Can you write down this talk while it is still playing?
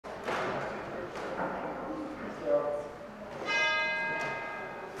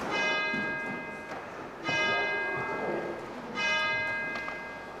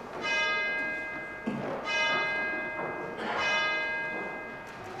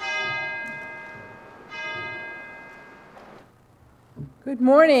Good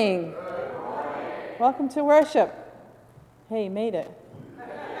morning. Good morning. Welcome to worship. Hey, you made it.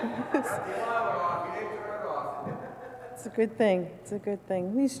 It's a good thing. It's a good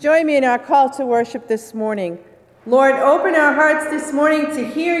thing. Please join me in our call to worship this morning. Lord, open our hearts this morning to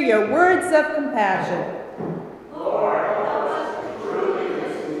hear your words of compassion. Lord, help us to truly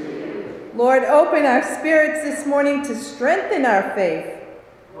listen to you. Lord, open our spirits this morning to strengthen our faith.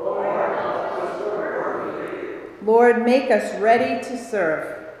 Lord, help us to work with you. Lord, make us ready to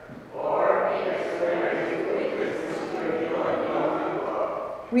serve. Lord, make us ready to witness to your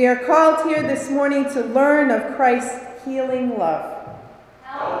love. We are called here this morning to learn of Christ's healing love.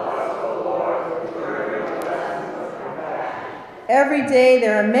 Help us, O Lord, to learn your lessons of compassion. Every day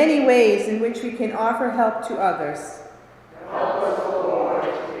there are many ways in which we can offer help to others. Help us, O Lord, to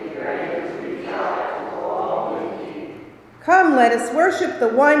be ready to reach out to all who need. Come, let us worship the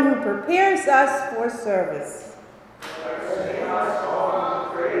one who prepares us for service. Let's sing our song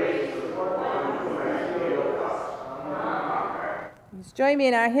of praise to the one who has healed us. Amen. Please join me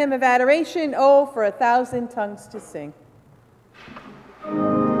in our hymn of adoration, Oh, for 1,000 Tongues to Sing.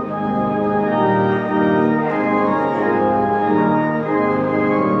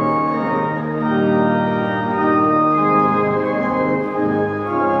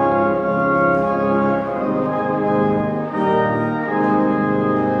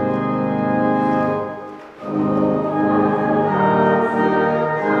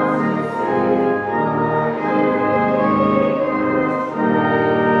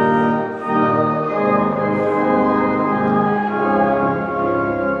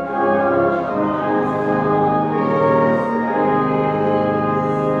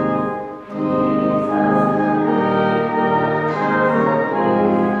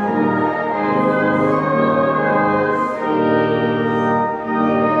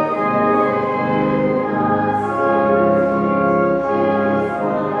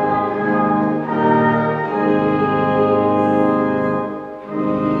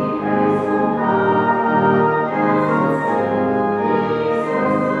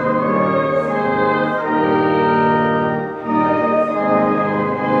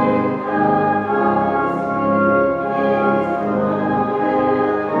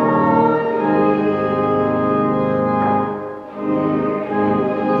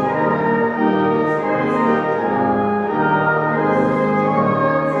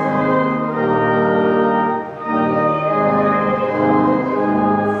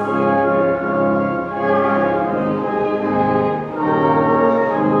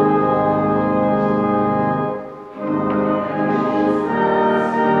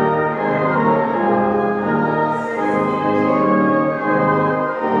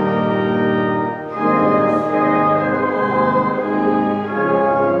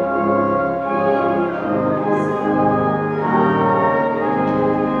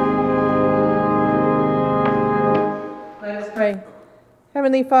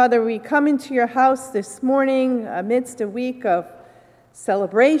 Heavenly Father, we come into your house this morning amidst a week of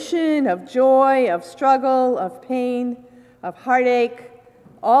celebration, of joy, of struggle, of pain, of heartache.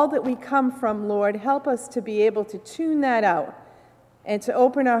 All that we come from, Lord, help us to be able to tune that out and to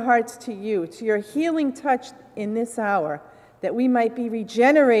open our hearts to you, to your healing touch in this hour, that we might be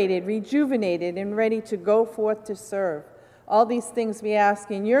regenerated, rejuvenated, and ready to go forth to serve. All these things we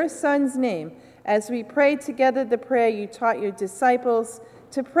ask in your Son's name, as we pray together the prayer you taught your disciples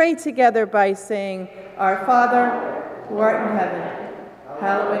to pray together by saying, Our Father, who art in heaven,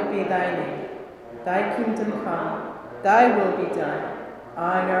 hallowed be thy name. Thy kingdom come, thy will be done,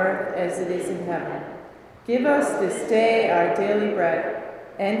 on earth as it is in heaven. Give us this day our daily bread,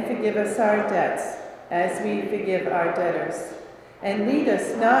 and forgive us our debts, as we forgive our debtors. And lead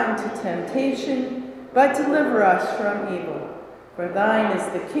us not into temptation, but deliver us from evil. For thine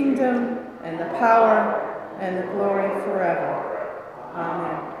is the kingdom, and the power, and the glory forever.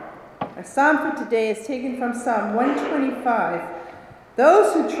 Amen. Our psalm for today is taken from Psalm 125.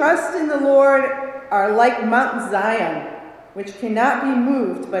 Those who trust in the Lord are like Mount Zion, which cannot be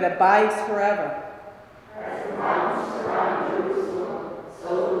moved but abides forever. As the mountains surround Jerusalem, so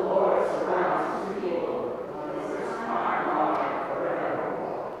the Lord surrounds his people, and his arm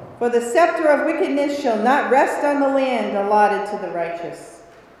forevermore. For the scepter of wickedness shall not rest on the land allotted to the righteous.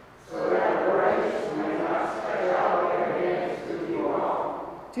 So that the righteous may not stretch out their hands to do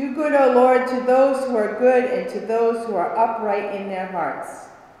wrong. Do good, O Lord, to those who are good and to those who are upright in their hearts.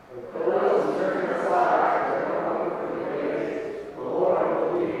 For those who turn aside their own ways, the Lord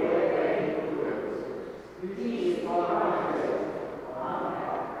will lead away evildoers. Peace on earth.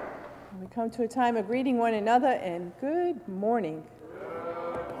 Amen. We come to a time of greeting one another, and good morning.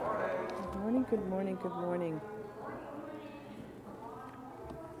 Good morning, good morning, good morning.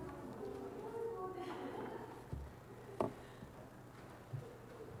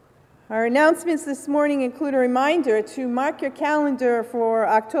 Our announcements this morning include a reminder to mark your calendar for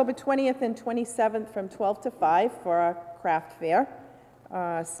October 20th and 27th from 12 to 5 for our craft fair.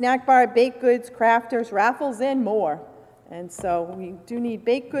 Snack bar, baked goods, crafters, raffles, and more. And so we do need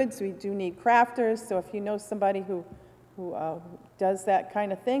baked goods, we do need crafters, so if you know somebody who does that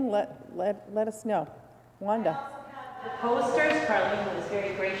kind of thing, let us know. Wanda. The posters, Carlene was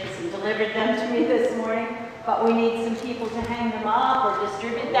very gracious and delivered them to me this morning, but we need some people to hang them up or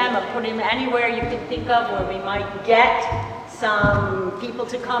distribute them or put them anywhere you can think of where we might get some people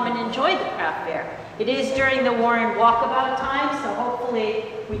to come and enjoy the craft fair. It is during the Warren walkabout time, so hopefully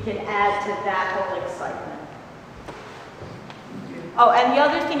we can add to that whole excitement. Oh, and the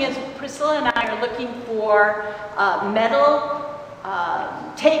other thing is Priscilla and I are looking for metal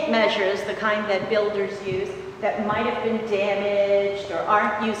tape measures, the kind that builders use, that might have been damaged or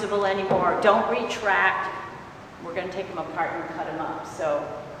aren't usable anymore, don't retract. We're going to take them apart and cut them up. So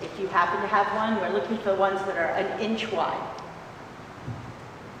if you happen to have one, we're looking for ones that are 1 inch wide.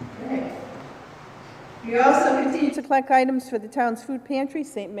 Okay. We also continue to collect items for the town's food pantry,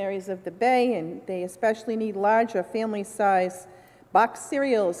 St. Mary's of the Bay, and they especially need large or family size boxed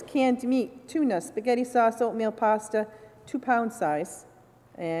cereals, canned meat, tuna, spaghetti sauce, oatmeal pasta, 2-pound size,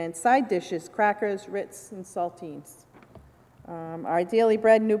 and side dishes, crackers, Ritz, and saltines. Our daily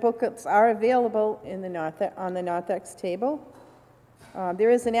bread new booklets are available in the on the Narthex table. There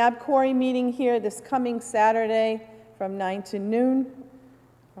is an ABCORI meeting here this coming Saturday from 9 to noon,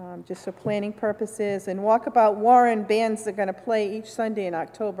 just for planning purposes. And Walkabout Warren bands are going to play each Sunday in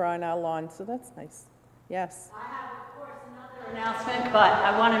October on our lawn, so that's nice. Yes? I have, of course, another announcement, but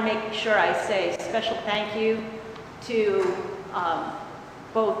I want to make sure I say special thank you to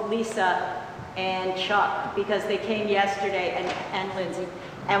both Lisa and Chuck, because they came yesterday, and Lindsay,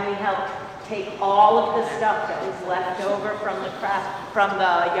 and we helped take all of the stuff that was left over from the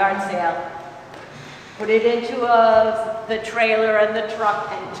yard sale, put it into the trailer and the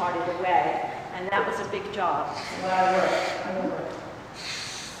truck, and cart it away. And that was a big job. A lot of work. A lot of work.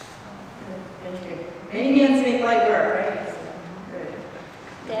 Thank you. Many hands make light work, right? Good.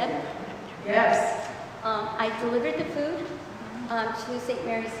 Deb? Yes. I delivered the food to St.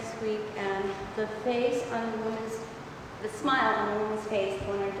 Mary's this week, and the face on the woman's, the smile on the woman's face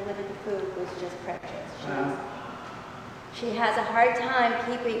when I delivered the food was just precious. She has a hard time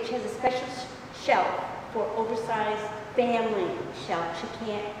keeping, she has a special shelf for oversized family shelf. She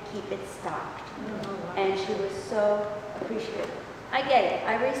can't keep it stocked. And she was so appreciative. I get it.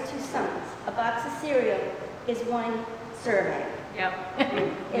 I raised 2 sons. A box of cereal is one serving. Yep. And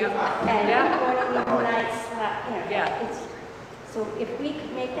morning, nights, Yeah. it's, so if we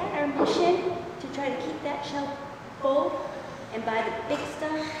could make that our mission to try to keep that shelf full and buy the big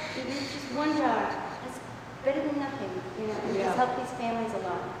stuff, even if it's just one jar, that's better than nothing. You know, and just help these families a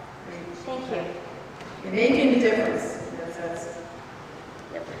lot. Thank you. You're making a difference. That's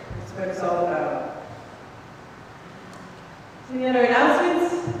Yep. what it's all about. Any other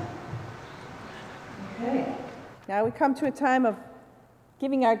announcements? Okay. Now we come to a time of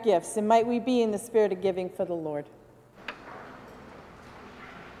giving our gifts, and might we be in the spirit of giving for the Lord.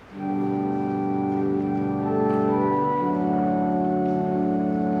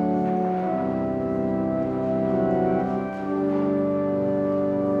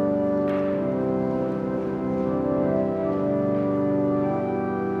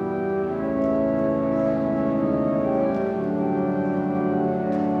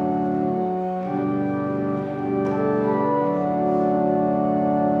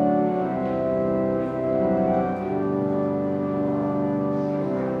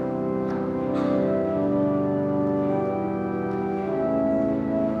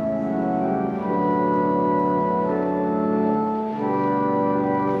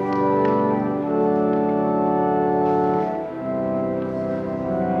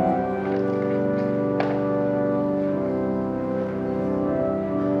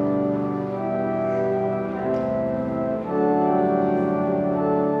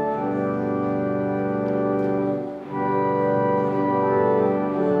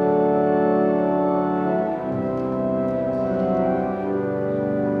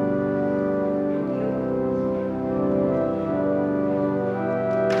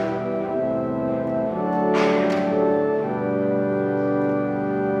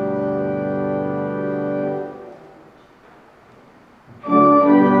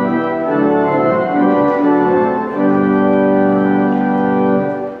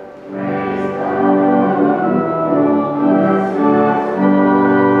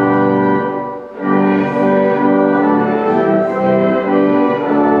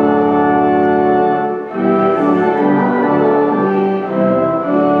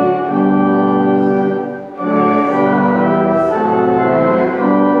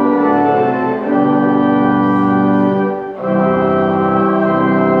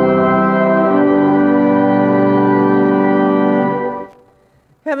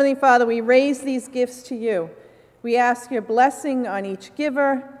 Heavenly Father, we raise these gifts to you. We ask your blessing on each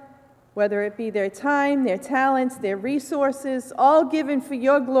giver, whether it be their time, their talents, their resources, all given for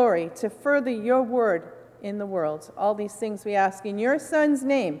your glory to further your word in the world. All these things we ask in your Son's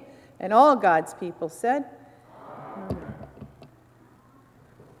name, and all God's people said. Amen.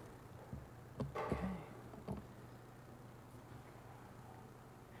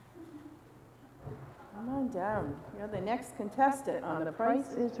 Come on down. You're the next contestant on The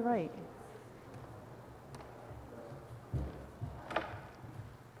Price is Right.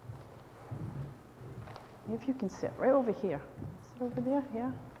 If you can sit right over here. Sit over there,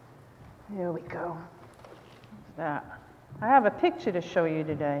 yeah. There we go. What's that? I have a picture to show you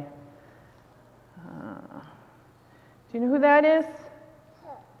today. Do you know who that is?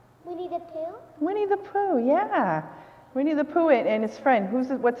 Winnie the Pooh? Winnie the Pooh, yeah. Winnie the Pooh and his friend.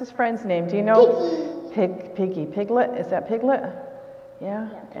 What's his friend's name? Do you know? Piggy. Piglet? Is that Piglet? Yeah.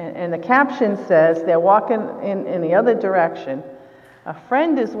 And the caption says they're walking in the other direction. A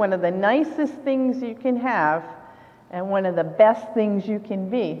friend is one of the nicest things you can have and one of the best things you can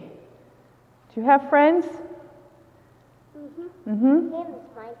be. Do you have friends? Mm-hmm. Hannah's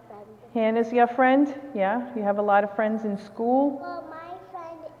my friend. Hannah's your friend? Yeah? You have a lot of friends in school? Well, my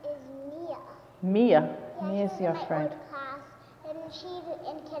friend is Mia. Mia. Yeah, Mia's she's your in my friend. old class, and she's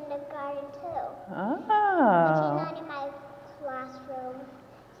in kindergarten too. Oh. She's not in my classroom.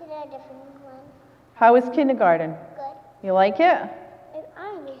 She's in a different one. How is kindergarten? Good. You like it? And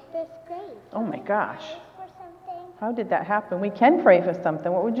I'm in 5th grade. Oh my gosh. Pray for something? How did that happen? We can pray for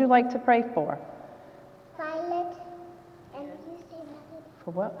something. What would you like to pray for? Violet and you say Melody?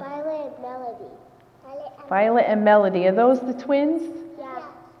 For what? Violet and Melody. Violet and Melody. Are those the twins? Yeah.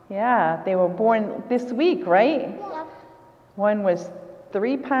 Yeah, they were born this week, right? Yep. One was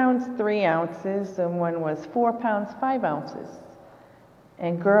 3 pounds, 3 ounces, and one was 4 pounds, 5 ounces.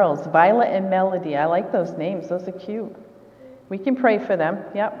 And girls, Violet and Melody. I like those names. Those are cute. We can pray for them.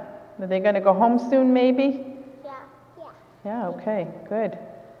 Yep. Are they going to go home soon, maybe? Yeah. Yeah, okay. Good.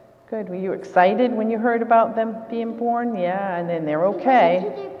 Good. Were you excited when you heard about them being born? Yeah, and then they're okay. We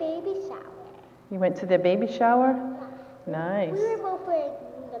went to their baby shower. You went to their baby shower? Nice. We were both wearing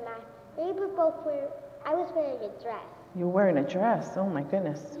the mask. I was wearing a dress. You were wearing a dress. Oh my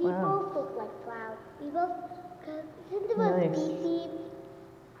goodness. We Wow. both looked like flowers. Because since it was Nice. PC,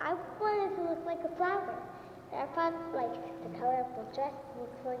 I wanted to look like a flower. And I thought like the color of the dress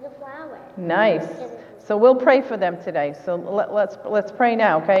looks like a flower. Nice. So we'll pray for them today. So let's pray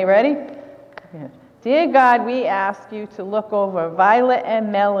now. Okay, ready? Yeah. Dear God, we ask you to look over Violet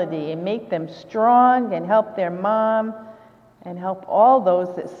and Melody and make them strong and help their mom and help all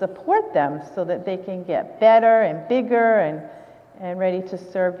those that support them so that they can get better and bigger and ready to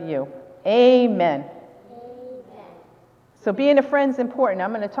serve you. Amen. So being a friend's important. I'm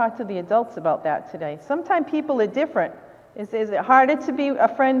going to talk to the adults about that today. Sometimes people are different. Is it harder to be a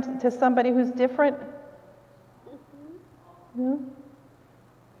friend to somebody who's different? Yeah.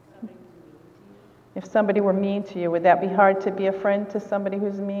 If somebody were mean to you, would that be hard to be a friend to somebody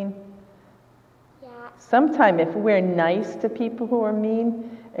who's mean? Yeah. Sometimes if we're nice to people who are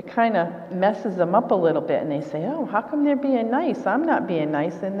mean, it kind of messes them up a little bit, and they say, oh, how come they're being nice? I'm not being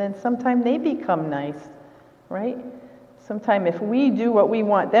nice. And then sometimes they become nice, right? Sometimes if we do what we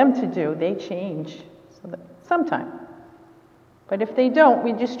want them to do, they change. Sometimes. But if they don't,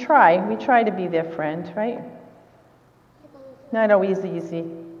 we just try. We try to be their friend, right? Not always easy,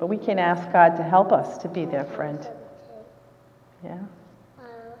 but we can ask God to help us to be their friend. Yeah?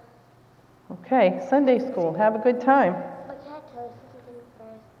 Okay, Sunday school. Have a good time. But can I tell you something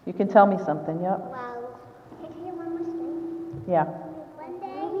first? You can tell me something, yep. Wow. Can I tell you one more thing? Yeah. One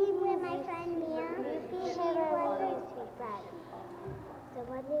day, with my friend Mia, she was very sweet friend. So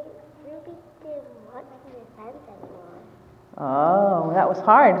one day, Ruby didn't want to be friends anymore. Oh, that was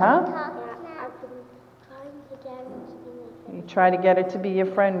hard, huh? Yeah, I've been trying to get her to be my friend. You try to get her to be your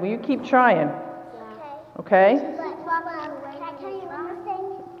friend. Will you keep trying? Yeah. Okay? But, can I tell you one more thing?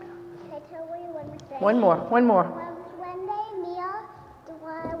 Can I tell you one more thing? One more. One day, Mia, the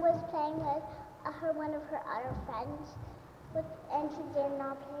one was playing with one of her other friends, and she did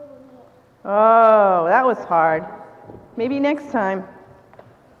not play with me. Oh, that was hard. Maybe next time.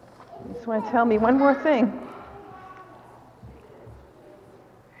 You just want to tell me one more thing.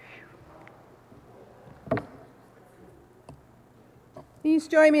 Please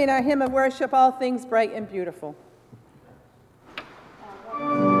join me in our hymn of worship, All Things Bright and Beautiful.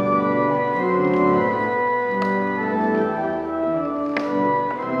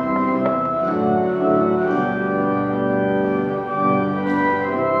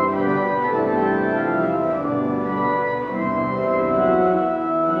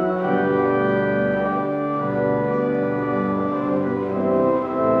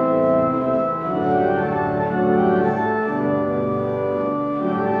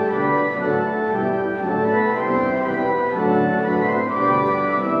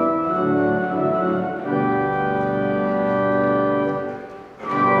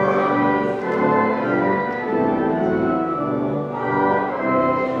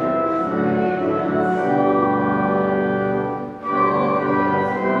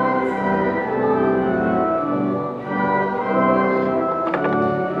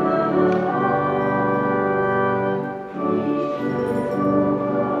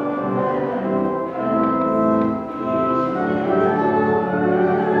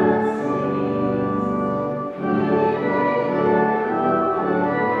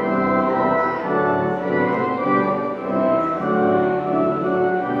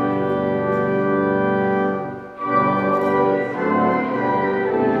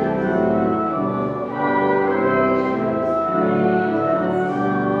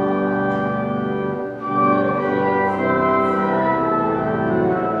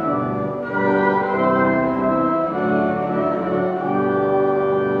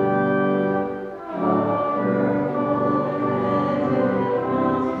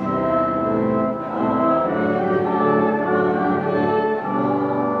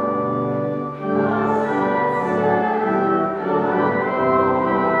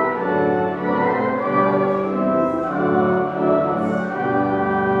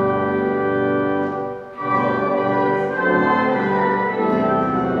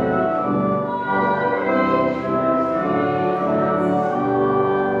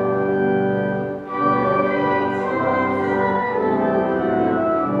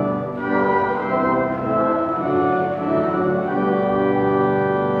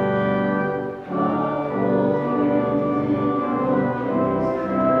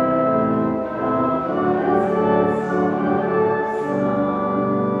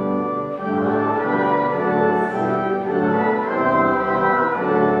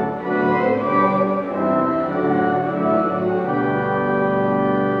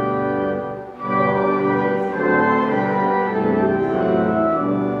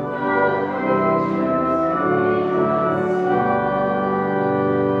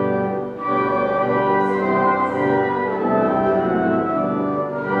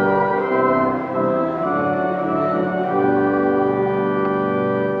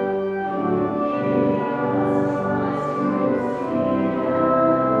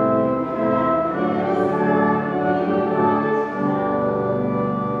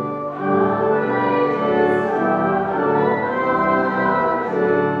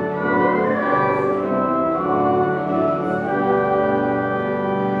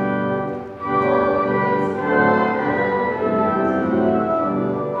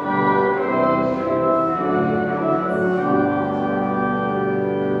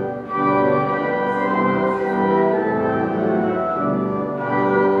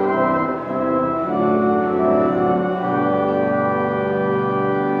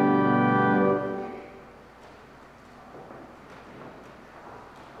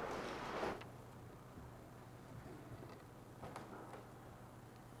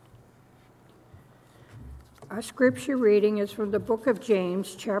 Our scripture reading is from the book of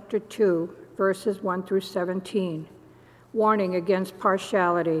James, chapter 2, verses 1 through 17. Warning against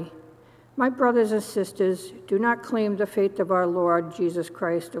partiality. My brothers and sisters, do not claim the faith of our Lord Jesus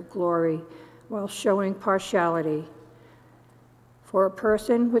Christ of glory while showing partiality. For a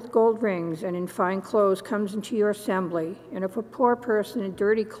person with gold rings and in fine clothes comes into your assembly, and if a poor person in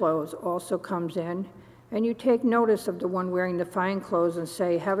dirty clothes also comes in, and you take notice of the one wearing the fine clothes and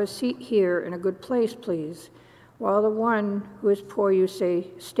say, "Have a seat here in a good place, please," while the one who is poor you say,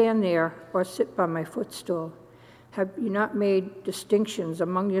 "Stand there," or "Sit by my footstool," have you not made distinctions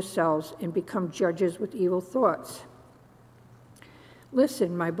among yourselves and become judges with evil thoughts?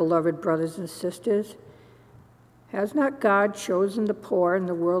 Listen, my beloved brothers and sisters. Has not God chosen the poor in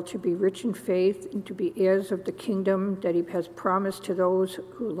the world to be rich in faith and to be heirs of the kingdom that he has promised to those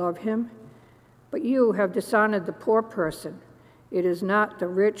who love him? But you have dishonored the poor person. It is not the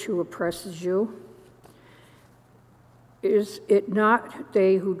rich who oppresses you. Is it not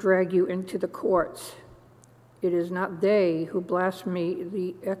they who drag you into the courts? It is not they who blaspheme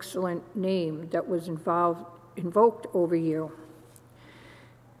the excellent name that was invoked over you.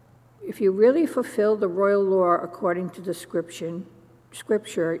 If you really fulfill the royal law according to the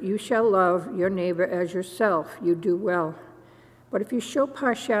scripture, you shall love your neighbor as yourself, you do well. But if you show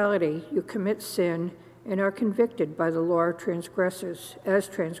partiality, you commit sin and are convicted by the law of transgressors.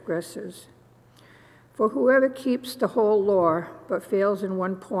 For whoever keeps the whole law but fails in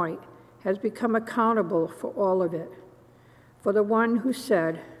one point has become accountable for all of it. For the one who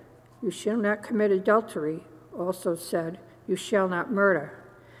said, "You shall not commit adultery," also said, "You shall not murder."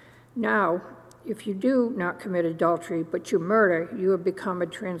 Now, if you do not commit adultery, but you murder, you have become a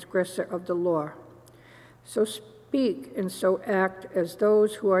transgressor of the law. So speak and so act as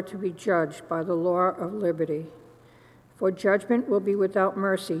those who are to be judged by the law of liberty. For judgment will be without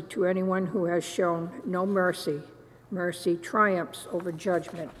mercy to anyone who has shown no mercy. Mercy triumphs over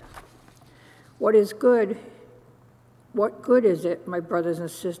judgment. What good is it, my brothers and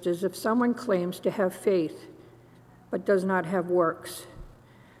sisters, if someone claims to have faith but does not have works?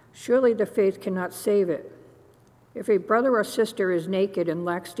 Surely the faith cannot save it. If a brother or sister is naked and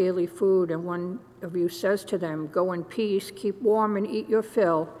lacks daily food, and one of you says to them, "Go in peace, keep warm and eat your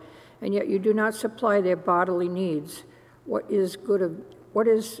fill," and yet you do not supply their bodily needs, what is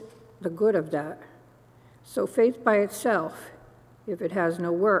the good of that? So faith by itself, if it has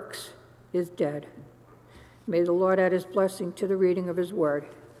no works, is dead. May the Lord add his blessing to the reading of his word.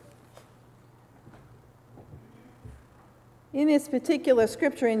 In this particular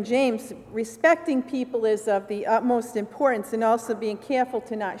scripture in James, respecting people is of the utmost importance, and also being careful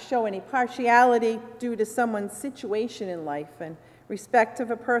to not show any partiality due to someone's situation in life, and respect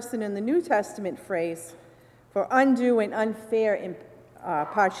of a person in the New Testament phrase for undue and unfair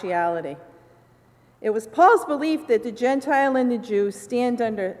partiality. It was Paul's belief that the Gentile and the Jew stand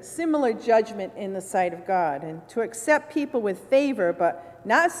under similar judgment in the sight of God, and to accept people with favor, but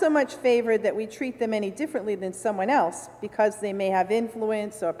not so much favor that we treat them any differently than someone else because they may have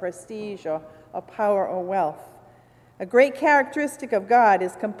influence or prestige or power or wealth. A great characteristic of God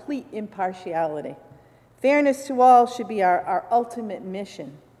is complete impartiality. Fairness to all should be our ultimate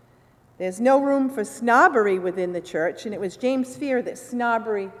mission. There's no room for snobbery within the church, and it was James' fear that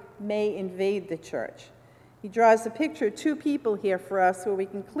snobbery may invade the church. He draws a picture of two people here for us where we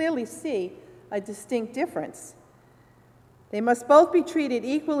can clearly see a distinct difference. They must both be treated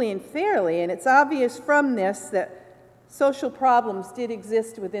equally and fairly, and it's obvious from this that social problems did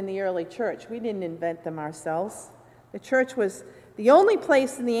exist within the early church. We didn't invent them ourselves. The church was the only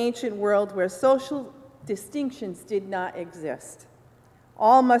place in the ancient world where social distinctions did not exist.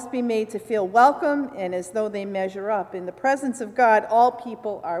 All must be made to feel welcome and as though they measure up. In the presence of God, all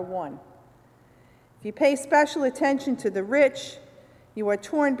people are one. If you pay special attention to the rich, you are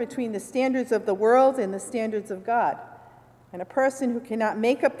torn between the standards of the world and the standards of God. And a person who cannot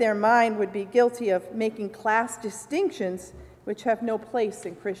make up their mind would be guilty of making class distinctions which have no place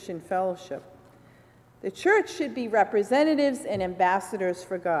in Christian fellowship. The church should be representatives and ambassadors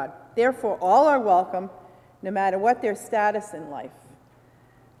for God. Therefore, all are welcome, no matter what their status in life.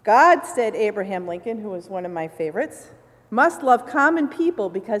 God, said Abraham Lincoln, who was one of my favorites, must love common people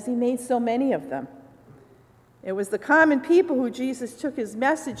because he made so many of them. It was the common people who Jesus took his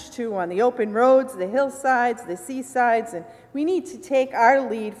message to on the open roads, the hillsides, the seasides, and we need to take our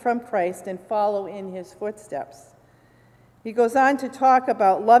lead from Christ and follow in his footsteps. He goes on to talk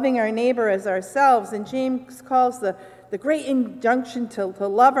about loving our neighbor as ourselves, and James calls the great injunction to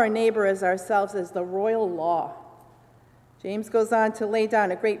love our neighbor as ourselves as the royal law. James goes on to lay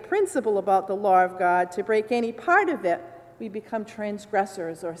down a great principle about the law of God. To break any part of it, we become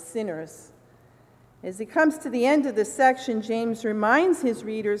transgressors or sinners. As he comes to the end of this section, James reminds his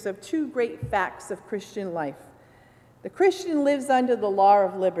readers of two great facts of Christian life. The Christian lives under the law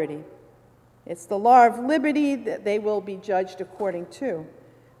of liberty. It's the law of liberty that they will be judged according to.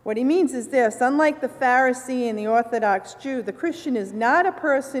 What he means is this: unlike the Pharisee and the Orthodox Jew, the Christian is not a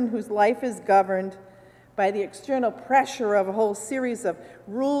person whose life is governed by the external pressure of a whole series of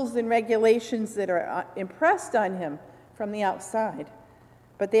rules and regulations that are impressed on him from the outside,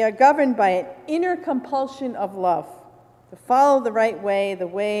 but they are governed by an inner compulsion of love, to follow the right way,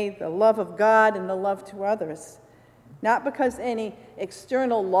 the love of God and the love to others, not because any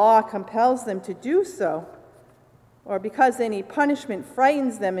external law compels them to do so, or because any punishment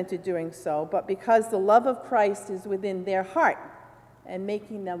frightens them into doing so, but because the love of Christ is within their heart and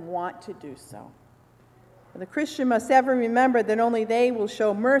making them want to do so. The Christian must ever remember that only they will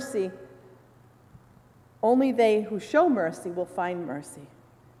show mercy. Only they who show mercy will find mercy.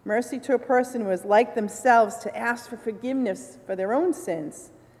 Mercy to a person who is like themselves, to ask for forgiveness for their own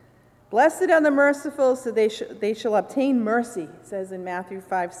sins. Blessed are the merciful, so they shall obtain mercy, it says in Matthew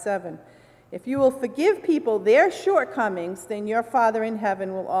 5:7. If you will forgive people their shortcomings, then your Father in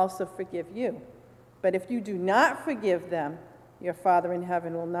heaven will also forgive you. But if you do not forgive them, your Father in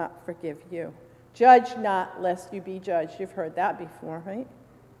heaven will not forgive you. Judge not, lest you be judged. You've heard that before, right?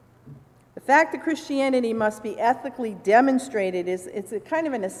 The fact that Christianity must be ethically demonstrated it's a kind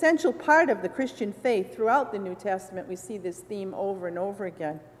of an essential part of the Christian faith. Throughout the New Testament, we see this theme over and over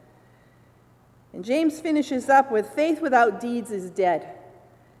again. And James finishes up with, faith without deeds is dead.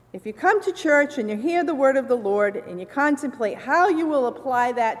 If you come to church and you hear the word of the Lord and you contemplate how you will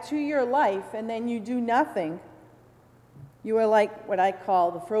apply that to your life and then you do nothing, you are like what I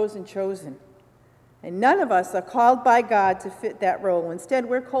call the frozen chosen. And none of us are called by God to fit that role. Instead,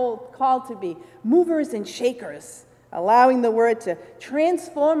 we're called to be movers and shakers, allowing the word to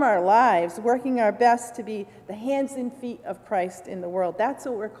transform our lives, working our best to be the hands and feet of Christ in the world. That's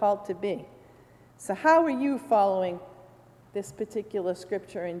what we're called to be. So how are you following this particular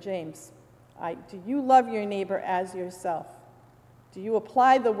scripture in James? Do you love your neighbor as yourself? Do you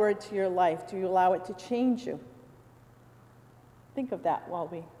apply the word to your life? Do you allow it to change you? Think of that while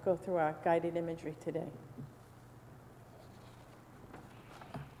we go through our guided imagery today.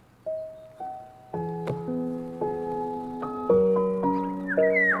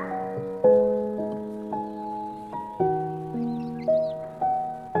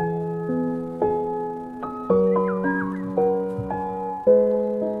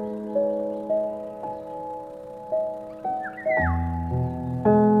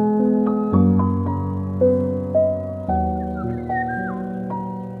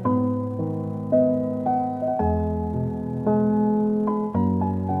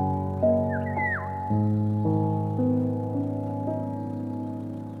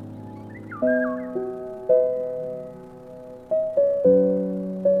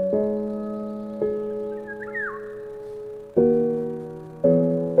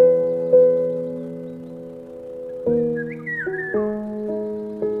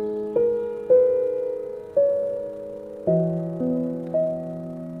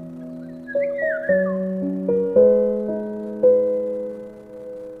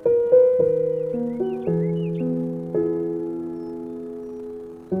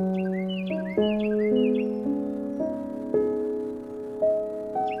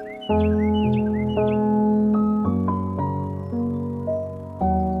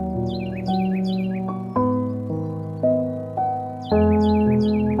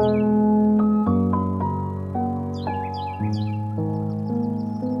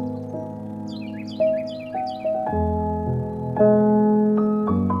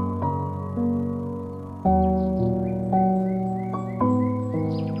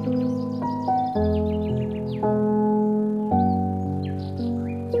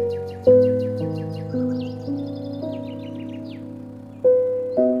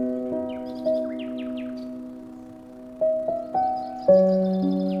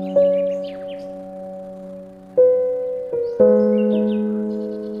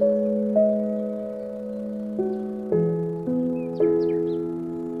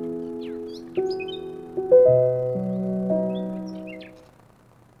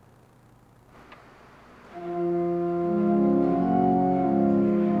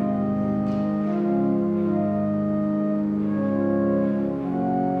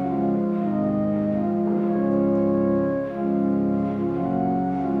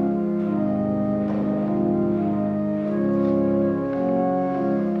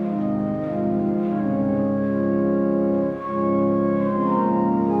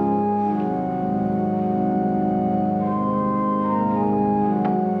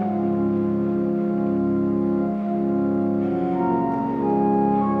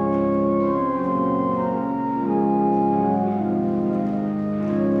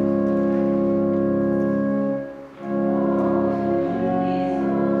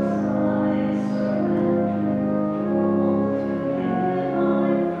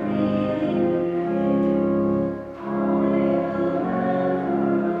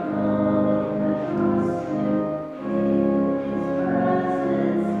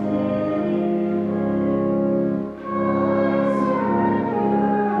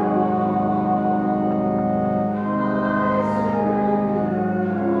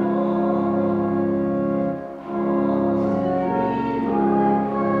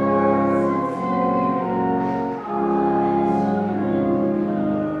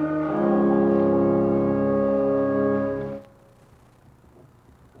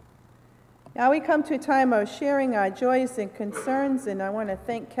 Now we come to a time of sharing our joys and concerns, and I want to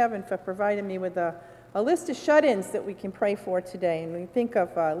thank Kevin for providing me with a list of shut-ins that we can pray for today. And we think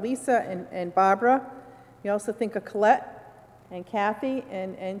of Lisa and Barbara. We also think of Colette and Kathy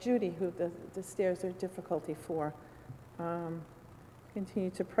and Judy, who the stairs are difficulty for. Continue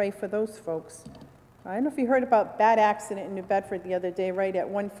to pray for those folks. I don't know if you heard about bad accident in New Bedford the other day, right at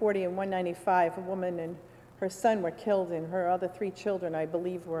 140 and 195. A woman and her son were killed, and her other 3 children, I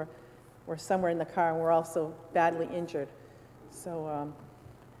believe, were somewhere in the car and were also badly injured. So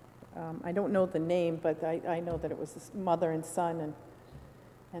I don't know the name, but I know that it was this mother and son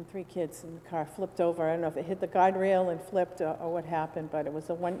and 3 kids, and the car flipped over. I don't know if it hit the guardrail and flipped or what happened, but it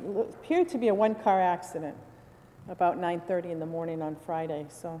appeared to be a one-car accident about 9:30 in the morning on Friday.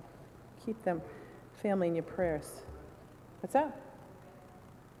 So keep them, family, in your prayers. What's that?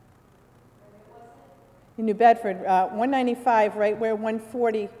 In New Bedford, 195, right where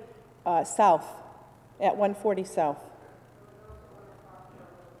 140 south, at 140 south.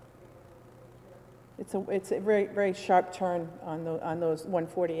 It's a very, very sharp turn on those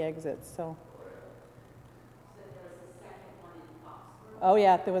 140 exits. So. Oh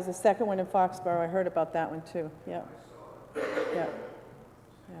yeah, there was a second one in Foxborough. I heard about that one too. Yeah. Yeah.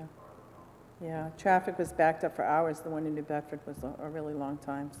 Yeah. Yeah. Traffic was backed up for hours. The one in New Bedford was a really long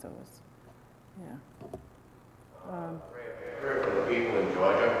time. So it was. Yeah. Prayer for the people in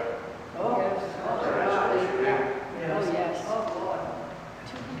Georgia. Oh, yes. Yes. Oh, yes.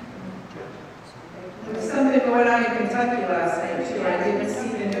 There was something going on in Kentucky last night too. I didn't see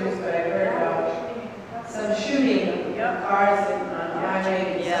the news, but I heard about some shooting of cars on highway in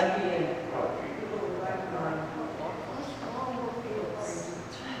Kentucky. And,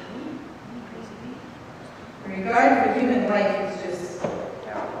 regard for human life is just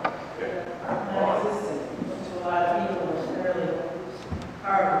non-existent to a lot of people. It's really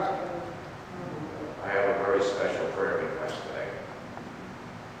hard. I have a very special prayer request today.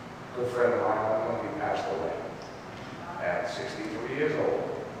 A good friend of mine, he passed away at 63 years old.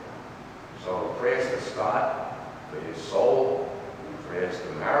 So prayers to Scott, for his soul, prayers to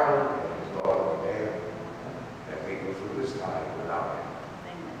Marilyn, and his daughter Debra, that we go through this time without him.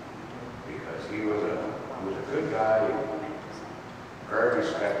 Because he was a good guy, very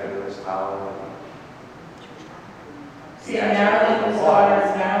respected in his town. See, Marilyn, his daughter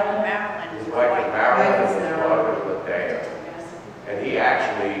is Marilyn. His wife is Marilyn, and his daughter is Debra. And he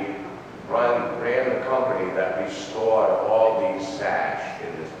actually ran the company that restored all these sash in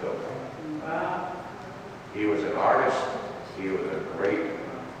this building. Wow. He was an artist, he was a great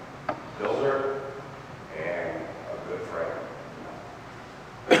builder, and a good friend.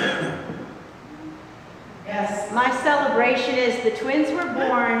 Yes. My celebration is the twins were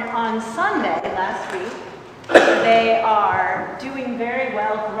born on Sunday last week. They are doing very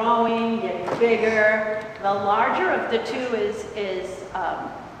well, growing, getting bigger. The larger of the 2 is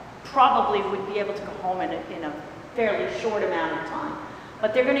probably would be able to go home in a fairly short amount of time.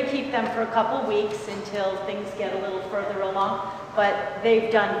 But they're going to keep them for a couple weeks until things get a little further along. But they've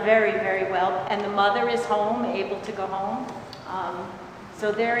done very, very well. And the mother is home, able to go home.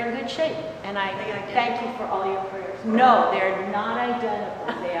 So they're in good shape. And I thank you for all your prayers. No, they're not identical.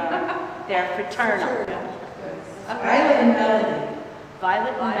 They're fraternal. Violet and Melody.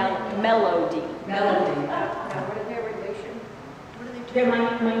 Violet and Melody. Melody. What are their relation? They're my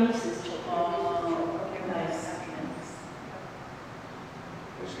niece's children. Oh, nice.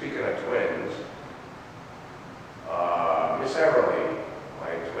 And speaking of twins, Miss Everly,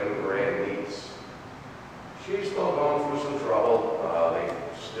 my twin grandniece, she's still going through some trouble. They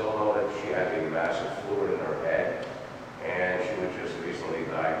still know that she has a massive fluid in her head, and she was just recently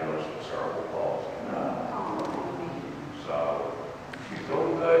diagnosed with cerebral palsy. So she's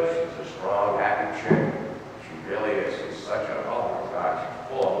doing good. She's a strong, happy chick. She really is. She's such a, oh my God, she's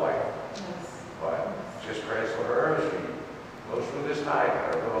full of life. But just prayers for her as she goes through this time.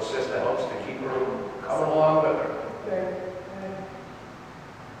 Her little sister helps to keep her coming along with her.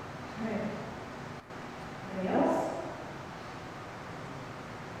 Anything else?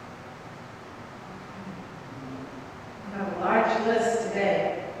 We have a large list today.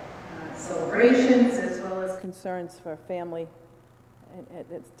 Celebrations as well as concerns for family at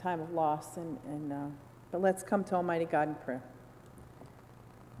this time of loss. But let's come to Almighty God in prayer.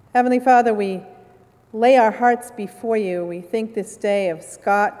 Heavenly Father, we lay our hearts before you. We think this day of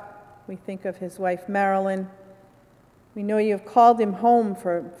Scott. We think of his wife Marilyn. We know you have called him home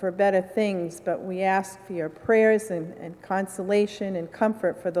for better things, but we ask for your prayers and consolation and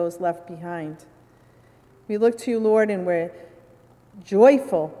comfort for those left behind. We look to you, Lord, and we're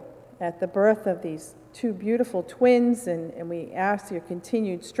joyful at the birth of these two beautiful twins, and we ask your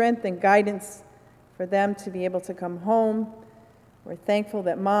continued strength and guidance for them to be able to come home. We're thankful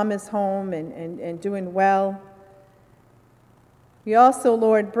that Mom is home and doing well. We also,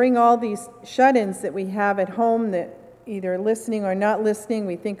 Lord, bring all these shut-ins that we have at home that either listening or not listening.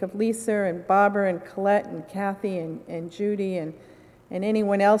 We think of Lisa and Barbara and Colette and Kathy and Judy and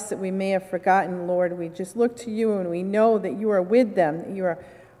anyone else that we may have forgotten, Lord. We just look to you and we know that you are with them, that you are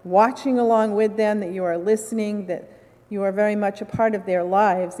watching along with them, that you are listening, that you are very much a part of their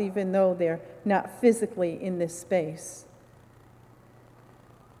lives, even though they're not physically in this space.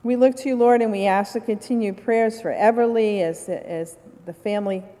 We look to you, Lord, and we ask for continued prayers for Everly as the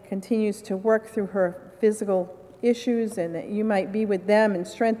family continues to work through her physical issues, and that you might be with them and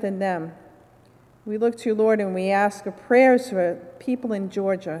strengthen them. We look to you, Lord, and we ask for prayers for people in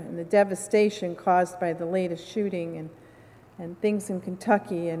Georgia and the devastation caused by the latest shooting and things in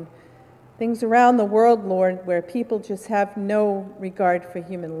Kentucky and things around the world, Lord, where people just have no regard for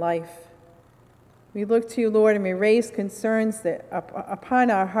human life. We look to you, Lord, and we raise concerns that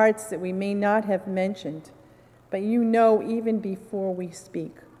upon our hearts that we may not have mentioned, but you know even before we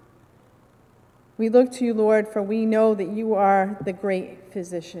speak. We look to you, Lord, for we know that you are the great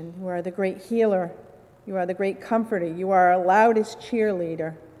physician, you are the great healer, you are the great comforter, you are our loudest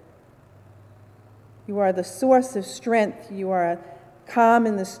cheerleader. You are the source of strength, you are a calm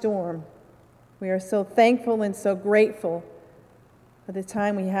in the storm. We are so thankful and so grateful for the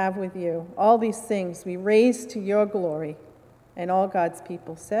time we have with you. All these things we raise to your glory. And all God's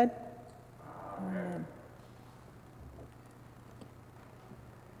people said, Amen.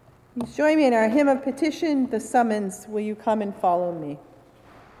 You join me in our hymn of petition, the summons, Will You Come and Follow Me?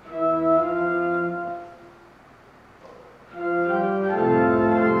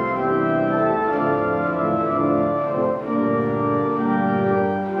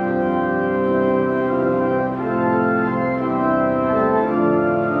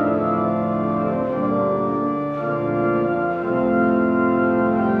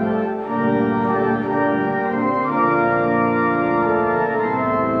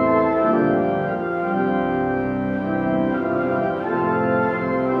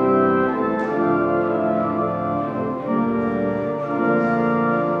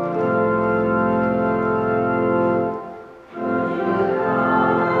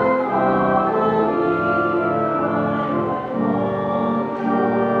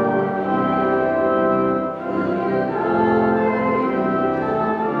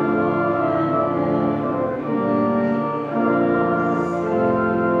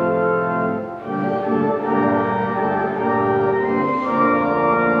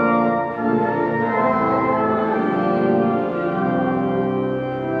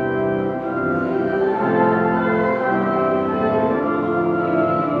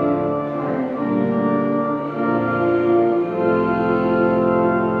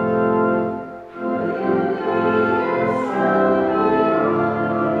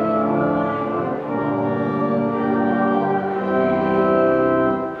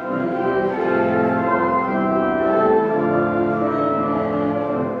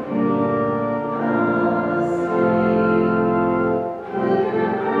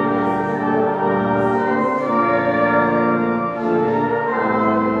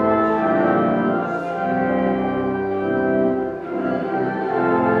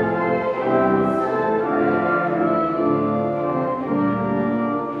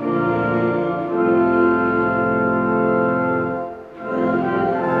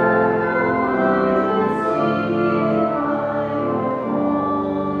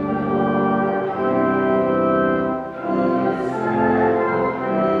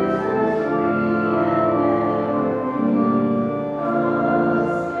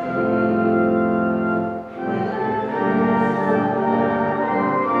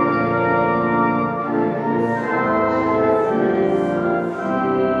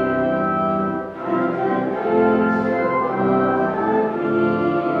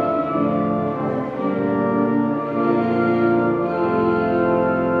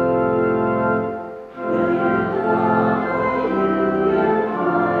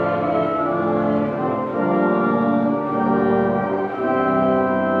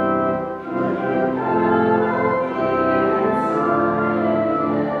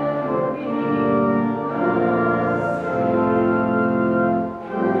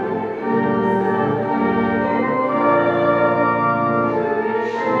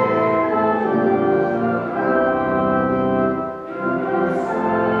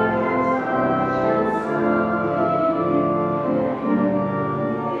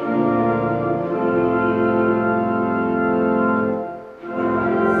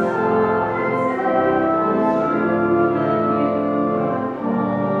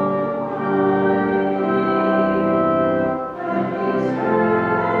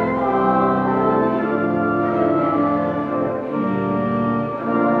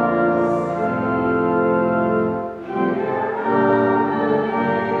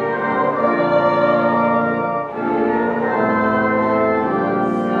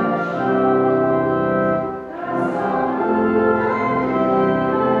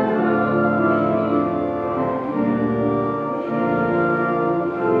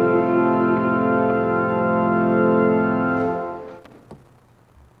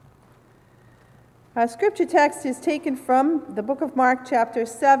 Our scripture text is taken from the book of Mark, chapter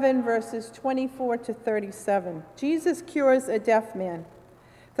 7, verses 24 to 37. Jesus cures a deaf man.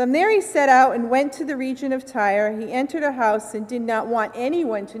 From there he set out and went to the region of Tyre. He entered a house and did not want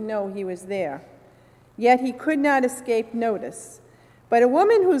anyone to know he was there. Yet he could not escape notice. But a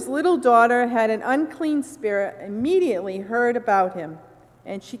woman whose little daughter had an unclean spirit immediately heard about him,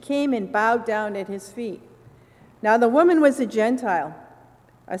 and she came and bowed down at his feet. Now the woman was a Gentile,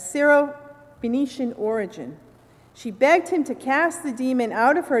 a Syro-Phoenician origin. She begged him to cast the demon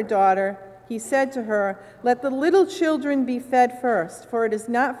out of her daughter. He said to her, "Let the little children be fed first, for it is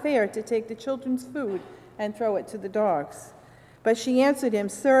not fair to take the children's food and throw it to the dogs." But she answered him,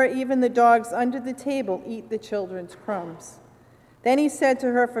 "Sir, even the dogs under the table eat the children's crumbs." Then he said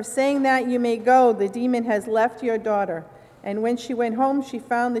to her, "For saying that, you may go. The demon has left your daughter." And when she went home, she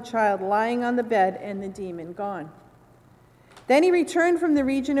found the child lying on the bed and the demon gone. Then he returned from the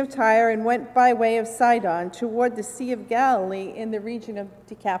region of Tyre and went by way of Sidon toward the Sea of Galilee in the region of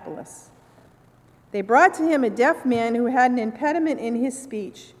Decapolis. They brought to him a deaf man who had an impediment in his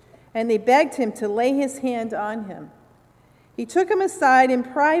speech, and they begged him to lay his hand on him. He took him aside in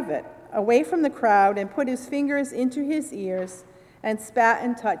private, away from the crowd, and put his fingers into his ears and spat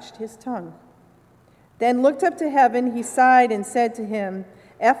and touched his tongue. Then looked up to heaven, he sighed and said to him,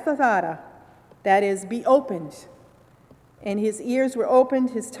 "Ephphatha," that is, "be opened." And his ears were opened,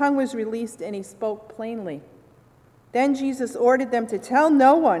 his tongue was released, and he spoke plainly. Then Jesus ordered them to tell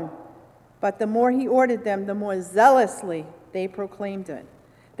no one, but the more he ordered them, the more zealously they proclaimed it.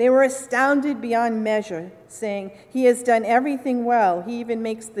 They were astounded beyond measure, saying, "He has done everything well. He even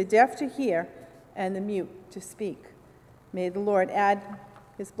makes the deaf to hear and the mute to speak." May the Lord add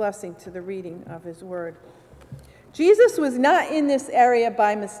his blessing to the reading of his word. Jesus was not in this area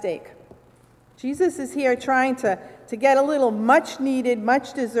by mistake. Jesus is here trying to get a little much-needed,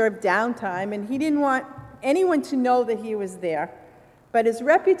 much-deserved downtime, and he didn't want anyone to know that he was there. But his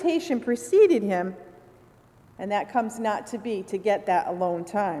reputation preceded him, and that comes not to be to get that alone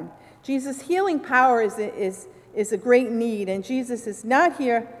time. Jesus' healing power is a great need, and Jesus is not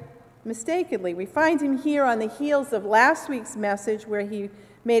here mistakenly. We find him here on the heels of last week's message where he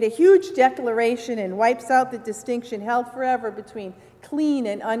made a huge declaration and wipes out the distinction held forever between clean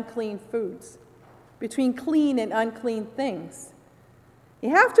and unclean foods, between clean and unclean things.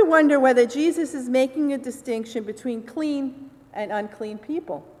 You have to wonder whether Jesus is making a distinction between clean and unclean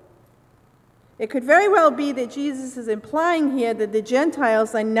people. It could very well be that Jesus is implying here that the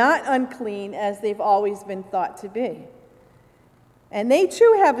Gentiles are not unclean as they've always been thought to be. And they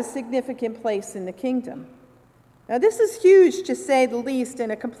too have a significant place in the kingdom. Now this is huge to say the least,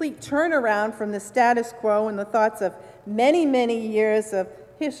 and a complete turnaround from the status quo and the thoughts of many, many years of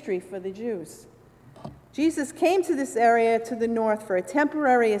history for the Jews. Jesus came to this area to the north for a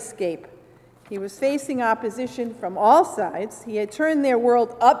temporary escape. He was facing opposition from all sides. He had turned their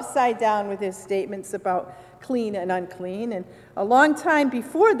world upside down with his statements about clean and unclean. And a long time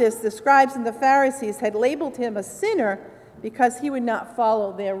before this, the scribes and the Pharisees had labeled him a sinner because he would not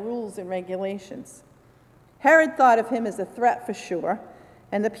follow their rules and regulations. Herod thought of him as a threat for sure,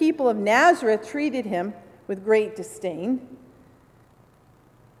 and the people of Nazareth treated him with great disdain.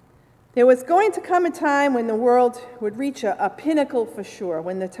 There was going to come a time when the world would reach a pinnacle for sure,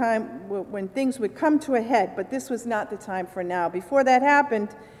 when things would come to a head, but this was not the time for now. Before that happened,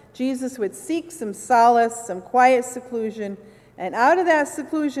 Jesus would seek some solace, some quiet seclusion, and out of that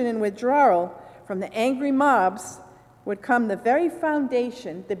seclusion and withdrawal from the angry mobs would come the very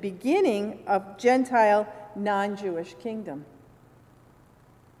foundation, the beginning of Gentile non-Jewish kingdom.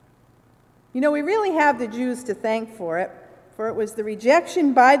 You know, we really have the Jews to thank for it was the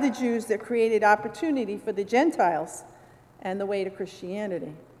rejection by the Jews that created opportunity for the Gentiles and the way to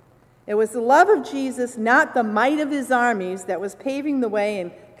Christianity. It was the love of Jesus, not the might of his armies, that was paving the way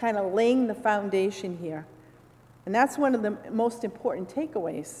and kind of laying the foundation here. And that's one of the most important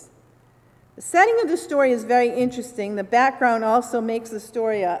takeaways. The setting of the story is very interesting. The background also makes the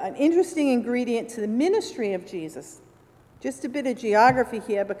story an interesting ingredient to the ministry of Jesus. Just a bit of geography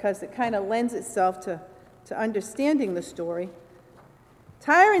here because it kind of lends itself to understanding the story.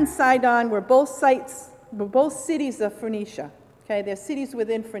 Tyre and Sidon were both cities of Phoenicia. Okay, they're cities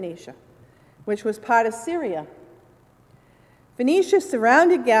within Phoenicia, which was part of Syria. Phoenicia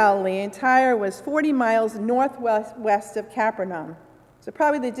surrounded Galilee, and Tyre was 40 miles northwest of Capernaum. So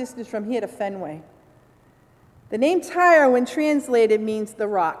probably the distance from here to Fenway. The name Tyre, when translated, means the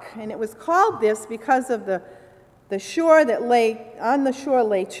rock, and it was called this because of the shore that lay, on the shore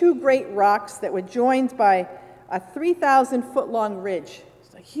lay two great rocks that were joined by a 3,000-foot-long ridge.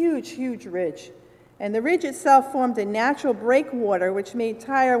 It's a huge, huge ridge. And the ridge itself formed a natural breakwater, which made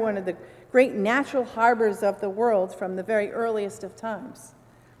Tyre one of the great natural harbors of the world from the very earliest of times.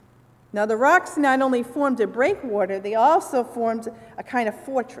 Now, the rocks not only formed a breakwater, they also formed a kind of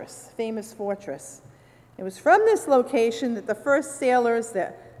fortress, famous fortress. It was from this location that the first sailors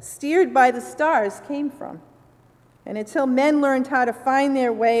that steered by the stars came from. And until men learned how to find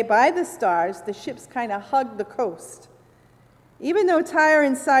their way by the stars, the ships kind of hugged the coast. Even though Tyre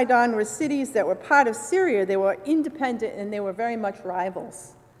and Sidon were cities that were part of Syria, they were independent and they were very much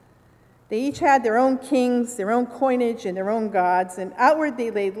rivals. They each had their own kings, their own coinage, and their own gods, and outwardly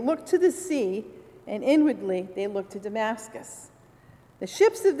they looked to the sea, and inwardly they looked to Damascus. The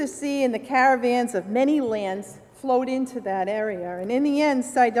ships of the sea and the caravans of many lands flowed into that area, and in the end,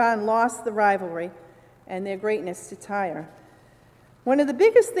 Sidon lost the rivalry and their greatness to Tyre. One of the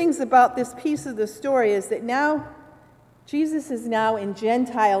biggest things about this piece of the story is that now Jesus is now in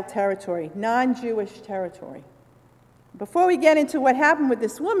Gentile territory, non-Jewish territory. Before we get into what happened with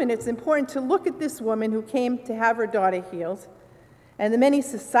this woman, it's important to look at this woman who came to have her daughter healed and the many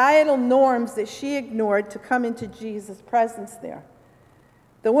societal norms that she ignored to come into Jesus' presence there.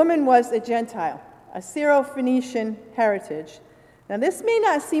 The woman was a Gentile, a Syro-Phoenician heritage. Now, this may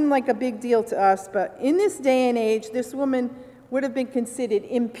not seem like a big deal to us, but in this day and age, this woman would have been considered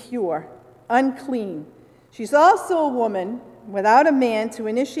impure, unclean. She's also a woman without a man to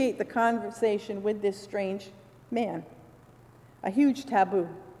initiate the conversation with this strange man. A huge taboo.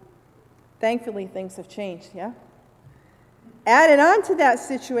 Thankfully, things have changed, yeah? Added on to that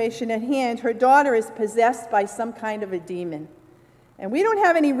situation at hand, her daughter is possessed by some kind of a demon. And we don't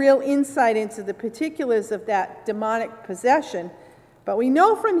have any real insight into the particulars of that demonic possession, but we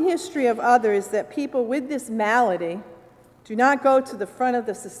know from history of others that people with this malady do not go to the front of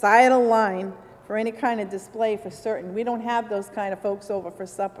the societal line for any kind of display for certain. We don't have those kind of folks over for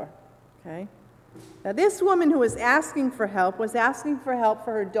supper, okay? Now, this woman who was asking for help was asking for help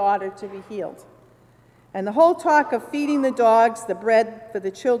for her daughter to be healed. And the whole talk of feeding the dogs the bread for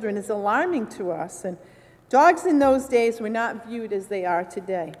the children is alarming to us. And dogs in those days were not viewed as they are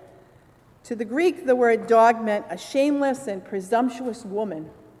today. To the Greek, the word dog meant a shameless and presumptuous woman.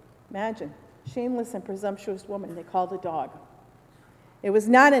 Imagine, shameless and presumptuous woman, they called a dog. It was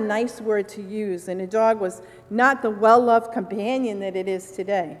not a nice word to use, and a dog was not the well-loved companion that it is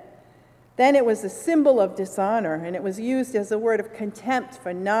today. Then it was a symbol of dishonor, and it was used as a word of contempt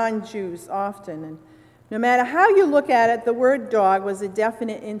for non-Jews often. And no matter how you look at it, the word dog was a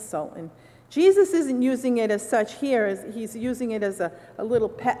definite insult. And Jesus isn't using it as such here. He's using it as a little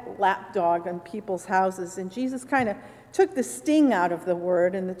pet lap dog in people's houses. And Jesus kind of took the sting out of the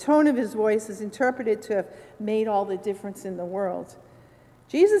word, and the tone of his voice is interpreted to have made all the difference in the world.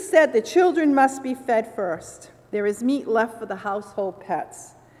 Jesus said the children must be fed first. There is meat left for the household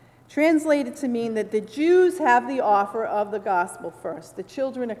pets. Translated to mean that the Jews have the offer of the gospel first. The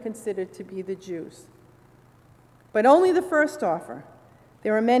children are considered to be the Jews. But only the first offer.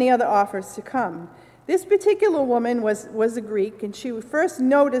 There are many other offers to come. This particular woman was a Greek, and she first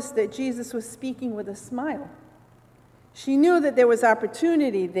noticed that Jesus was speaking with a smile. She knew that there was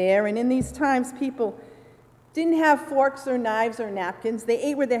opportunity there, and in these times people didn't have forks or knives or napkins. They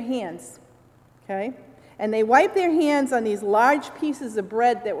ate with their hands, okay? And they wiped their hands on these large pieces of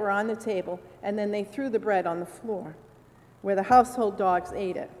bread that were on the table, and then they threw the bread on the floor where the household dogs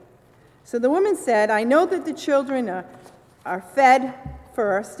ate it. So the woman said, I know that the children are fed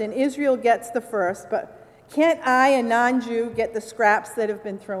first, and Israel gets the first, but can't I, a non-Jew, get the scraps that have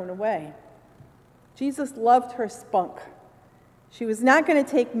been thrown away? Jesus loved her spunk. She was not going to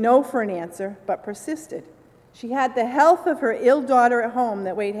take no for an answer, but persisted. She had the health of her ill daughter at home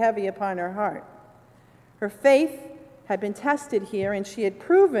that weighed heavy upon her heart. Her faith had been tested here, and she had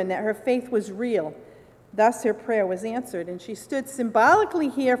proven that her faith was real. Thus, her prayer was answered, and she stood symbolically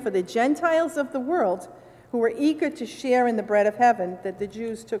here for the Gentiles of the world who were eager to share in the bread of heaven that the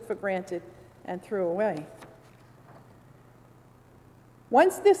Jews took for granted and threw away.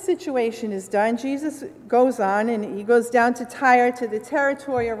 Once this situation is done, Jesus goes on, and he goes down to Tyre, to the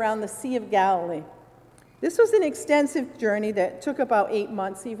territory around the Sea of Galilee. This was an extensive journey that took about 8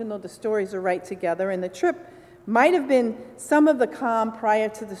 months, even though the stories are right together, and the trip might have been some of the calm prior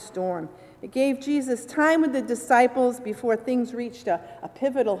to the storm. It gave Jesus time with the disciples before things reached a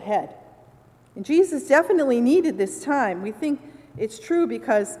pivotal head. And Jesus definitely needed this time. We think it's true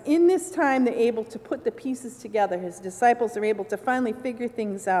because in this time they're able to put the pieces together. His disciples are able to finally figure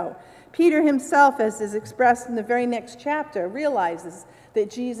things out. Peter himself, as is expressed in the very next chapter, realizes that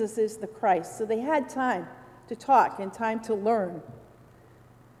Jesus is the Christ. So they had time to talk and time to learn.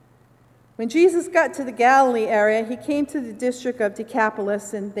 When Jesus got to the Galilee area, he came to the district of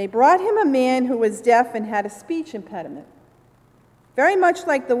Decapolis, and they brought him a man who was deaf and had a speech impediment. Very much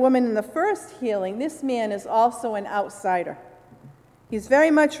like the woman in the first healing, this man is also an outsider. He's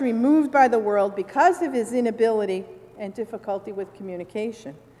very much removed by the world because of his inability and difficulty with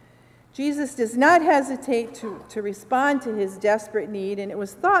communication. Jesus does not hesitate to respond to his desperate need, and it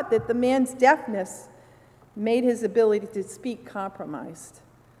was thought that the man's deafness made his ability to speak compromised.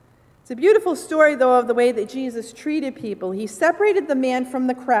 It's a beautiful story, though, of the way that Jesus treated people. He separated the man from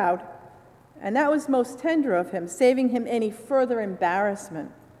the crowd, and that was most tender of him, saving him any further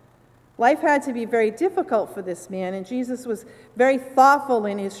embarrassment. Life had to be very difficult for this man, and Jesus was very thoughtful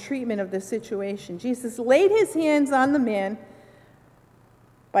in his treatment of the situation. Jesus laid his hands on the man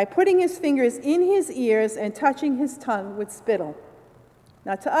by putting his fingers in his ears and touching his tongue with spittle.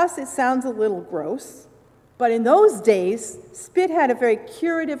 Now, to us, it sounds a little gross, but in those days, spit had a very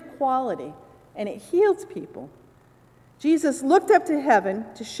curative quality, and it healed people. Jesus looked up to heaven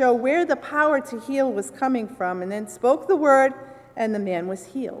to show where the power to heal was coming from, and then spoke the word, and the man was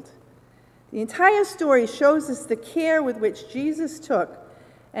healed. The entire story shows us the care with which Jesus took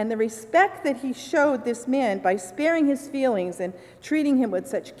and the respect that he showed this man by sparing his feelings and treating him with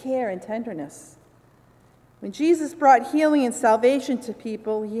such care and tenderness. When Jesus brought healing and salvation to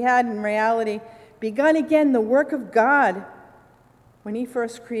people, he had in reality begun again the work of God when he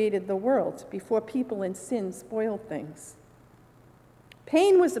first created the world, before people in sin spoiled things.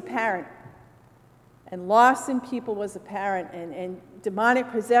 Pain was apparent, and loss in people was apparent, and demonic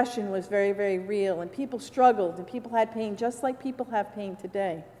possession was very, very real, and people struggled, and people had pain just like people have pain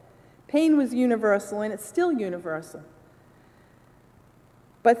today. Pain was universal, and it's still universal.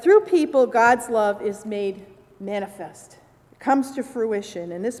 But through people, God's love is made manifest. It comes to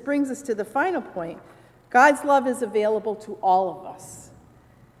fruition, and this brings us to the final point. God's love is available to all of us.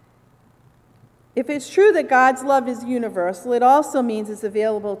 If it's true that God's love is universal, it also means it's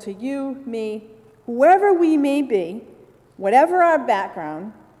available to you, me, whoever we may be, whatever our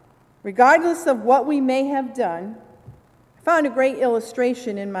background, regardless of what we may have done. I found a great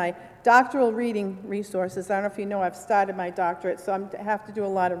illustration in my doctoral reading resources. I don't know if you know, I've started my doctorate, so I have to do a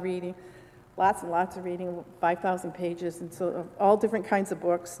lot of reading, lots and lots of reading, 5,000 pages, and so all different kinds of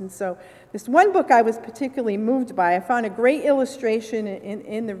books. And so this one book I was particularly moved by. I found a great illustration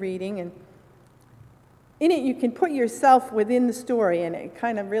in the reading, and in it, you can put yourself within the story, and it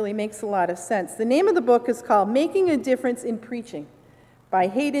kind of really makes a lot of sense. The name of the book is called Making a Difference in Preaching by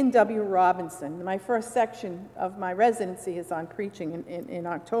Hayden W. Robinson. My first section of my residency is on preaching in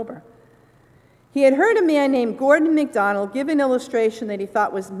October. He had heard a man named Gordon MacDonald give an illustration that he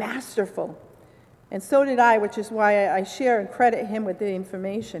thought was masterful, and so did I, which is why I share and credit him with the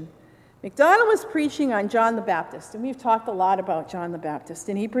information. MacDonald was preaching on John the Baptist, and we've talked a lot about John the Baptist,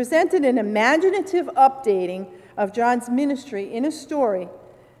 and he presented an imaginative updating of John's ministry in a story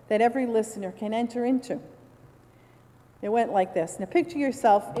that every listener can enter into. It went like this. Now picture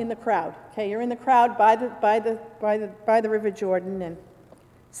yourself in the crowd. Okay, you're in the crowd by the River Jordan, and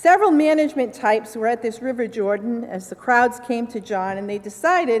several management types were at this River Jordan as the crowds came to John, and they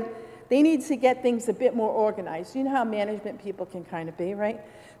decided they needed to get things a bit more organized. You know how management people can kind of be, right?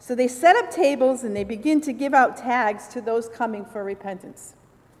 So they set up tables and they begin to give out tags to those coming for repentance.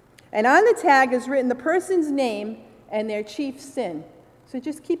 And on the tag is written the person's name and their chief sin. So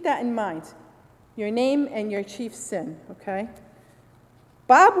just keep that in mind. Your name and your chief sin, okay?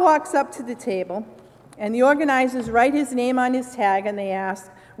 Bob walks up to the table, and the organizers write his name on his tag, and they ask,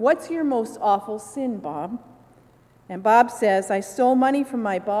 "What's your most awful sin, Bob?" And Bob says, "I stole money from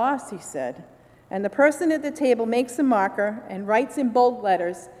my boss," he said. And the person at the table makes a marker and writes in bold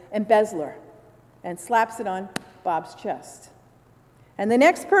letters, "Embezzler," and slaps it on Bob's chest. And the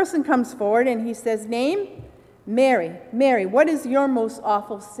next person comes forward and he says, "Name? Mary. Mary, what is your most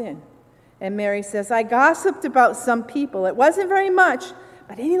awful sin?" And Mary says, "I gossiped about some people. It wasn't very much,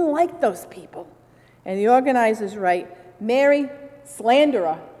 but I didn't like those people." And the organizers write, "Mary,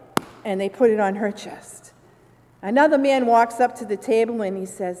 slanderer," and they put it on her chest. Another man walks up to the table and he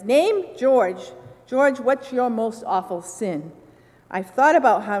says, "Name? George. George, what's your most awful sin?" "I've thought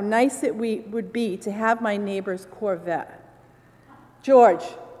about how nice it would be to have my neighbor's Corvette."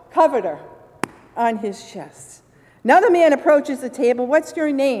 George, coveter, on his chest. Another man approaches the table. "What's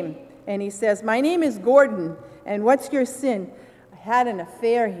your name?" And he says, "My name is Gordon, and what's your sin?" "I had an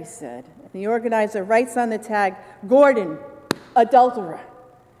affair," he said. And the organizer writes on the tag, "Gordon, adulterer,"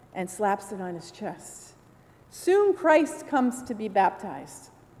 and slaps it on his chest. Soon Christ comes to be baptized.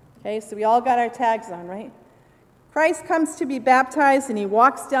 Okay, so we all got our tags on, right? Christ comes to be baptized, and he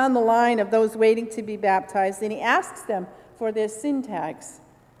walks down the line of those waiting to be baptized, and he asks them for their sin tags.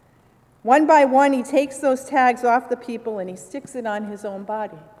 One by one, he takes those tags off the people, and he sticks it on his own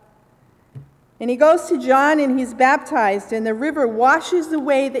body. And he goes to John and he's baptized, and the river washes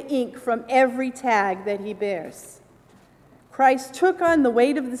away the ink from every tag that he bears. Christ took on the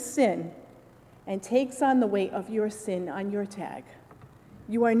weight of the sin and takes on the weight of your sin on your tag.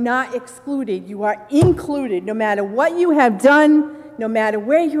 You are not excluded, you are included. No matter what you have done, no matter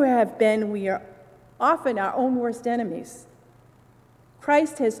where you have been, we are often our own worst enemies.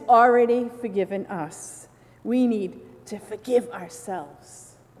 Christ has already forgiven us. We need to forgive ourselves.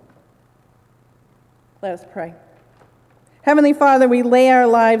 Let us pray. Heavenly Father, we lay our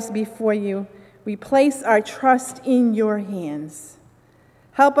lives before you. We place our trust in your hands.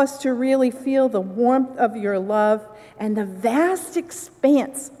 Help us to really feel the warmth of your love and the vast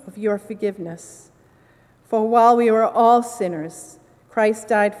expanse of your forgiveness. For while we were all sinners, Christ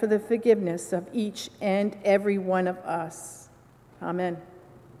died for the forgiveness of each and every one of us. Amen.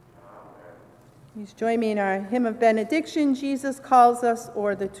 Please join me in our hymn of benediction, Jesus Calls Us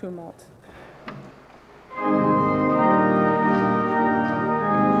O'er the Tumult.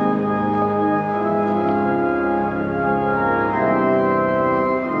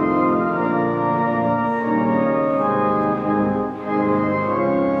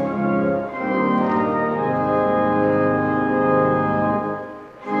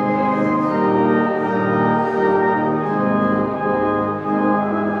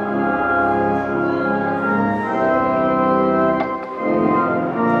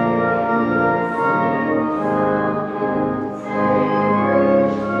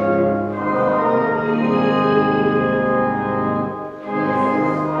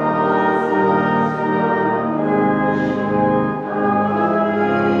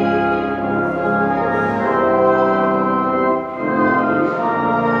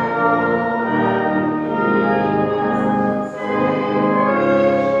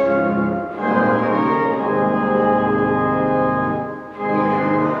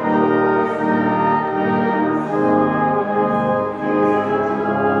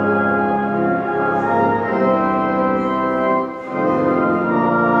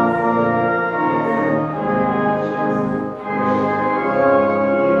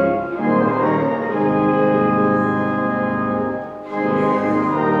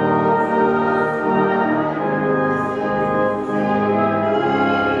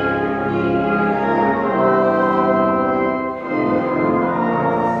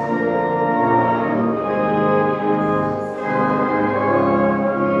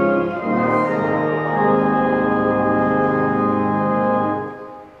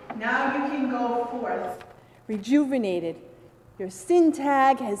 Rejuvenated. Your sin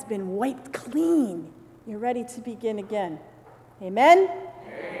tag has been wiped clean. You're ready to begin again. Amen?